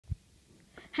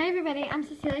Hi everybody, I'm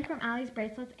Cecilia from Allie's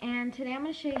Bracelets, and today I'm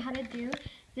going to show you how to do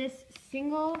this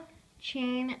single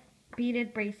chain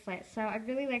beaded bracelet. So I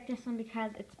really like this one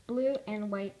because it's blue and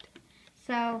white.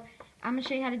 So I'm going to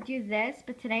show you how to do this,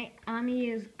 but today I'm going to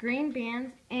use green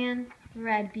bands and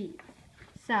red beads.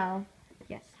 So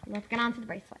yes, let's get on to the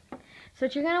bracelet. So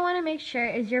what you're going to want to make sure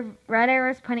is your red arrow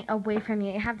is pointing away from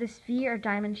you. You have this V or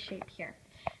diamond shape here.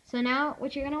 So now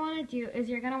what you're going to want to do is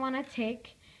you're going to want to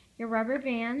take your rubber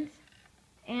bands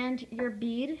and your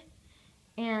bead,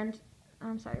 and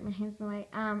I'm sorry, my hand's in the way,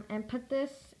 and put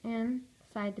this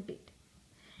inside the bead.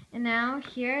 And now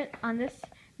here on this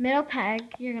middle peg,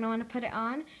 you're going to want to put it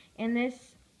on, and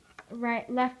this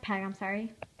left peg,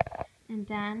 and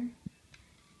then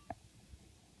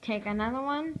take another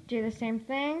one, do the same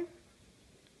thing,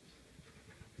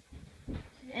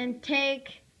 and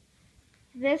take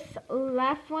this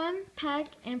left one peg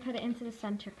and put it into the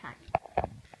center peg.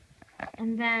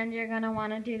 And then you're going to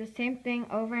want to do the same thing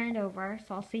over and over,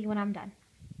 so I'll see you when I'm done.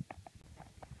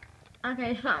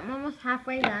 Okay, so I'm almost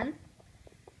halfway done.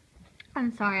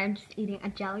 I'm sorry, I'm just eating a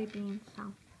jelly bean, so.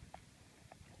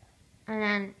 And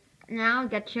then, now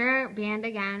get your band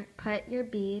again, put your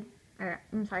bead,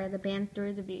 the band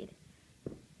through the bead.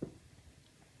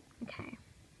 Okay.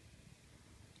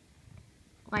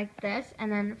 Like this,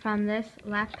 and then from this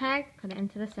left peg, put it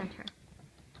into the center.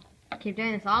 Keep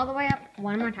doing this all the way up,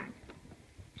 one more time.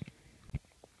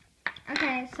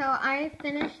 Okay, so I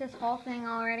finished this whole thing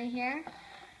already here.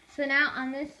 So now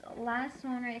on this last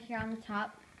one right here on the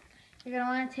top, you're going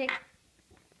to want to take,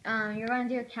 you're going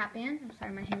to do a cap band. I'm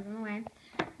sorry, my hand's in the way.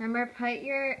 Remember, put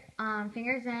your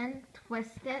fingers in,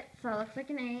 twist it so it looks like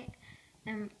an 8,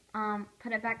 and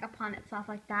put it back upon itself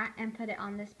like that, and put it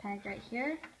on this peg right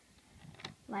here,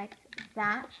 like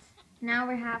that. Now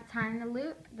we have time to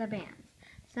loop the bands.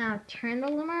 So now turn the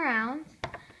loom around.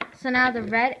 So now the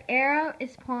red arrow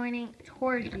is pointing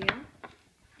towards you.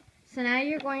 So now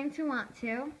you're going to want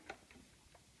to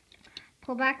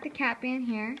pull back the cap band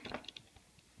here,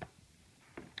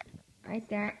 right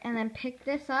there, and then pick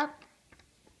this up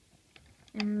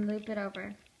and loop it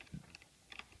over.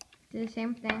 Do the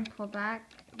same thing, pull back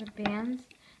the bands.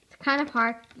 It's kind of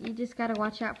hard, you just got to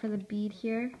watch out for the bead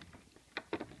here.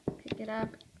 Pick it up,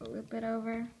 loop it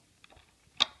over,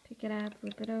 pick it up,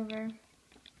 loop it over.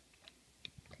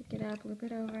 Pick it up, loop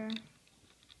it over.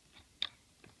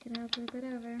 Pick it up, loop it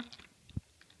over.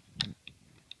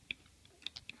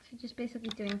 So just basically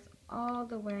doing this all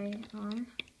the way on.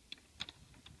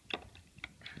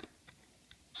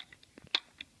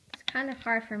 It's kind of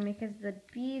hard for me because the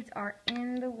beads are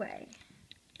in the way.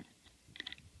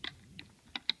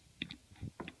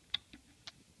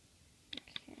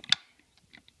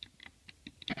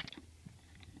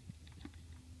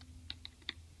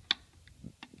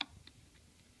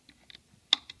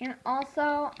 And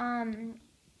also,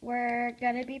 we're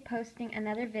going to be posting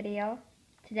another video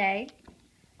today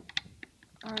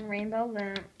on Rainbow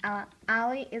Loom.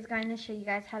 Allie is going to show you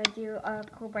guys how to do a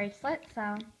cool bracelet. So,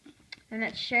 I'm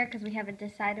not sure because we haven't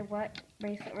decided what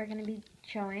bracelet we're going to be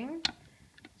showing.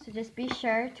 So, just be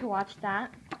sure to watch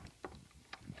that.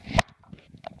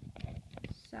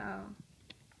 So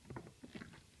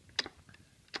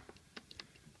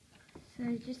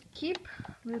just keep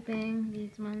looping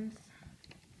these ones.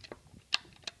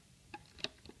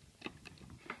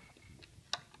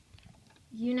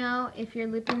 You know if you're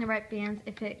looping the right bands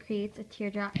if it creates a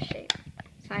teardrop shape.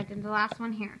 So I did the last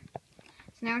one here.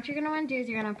 So now what you're going to want to do is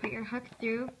you're going to put your hook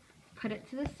through, put it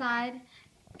to the side,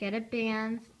 get a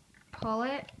band, pull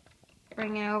it,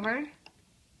 bring it over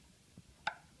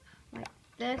like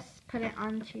this, put it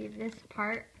onto this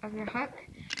part of your hook,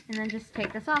 and then just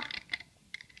take this off.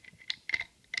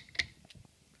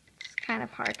 It's kind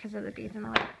of hard because of the beads in the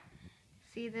way.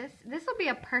 See this? This will be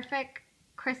a perfect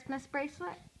Christmas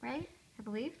bracelet, right? I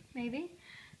believe, maybe.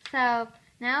 So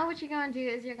now what you're going to do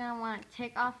is you're going to want to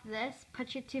take off this,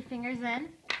 put your 2 fingers in, and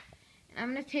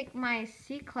I'm going to take my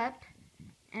C-clip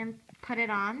and put it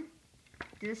on.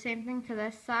 Do the same thing to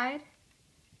this side.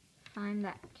 Find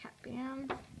that cap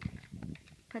band,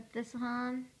 put this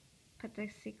on, put the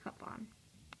C-clip on.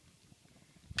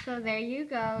 So there you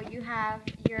go. You have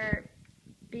your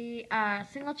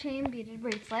single chain beaded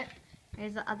bracelet.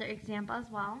 There's the other example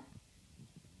as well.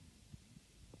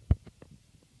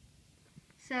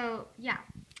 So, yeah.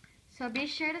 So be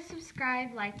sure to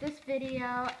subscribe, like this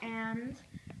video, and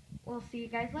we'll see you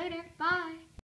guys later. Bye!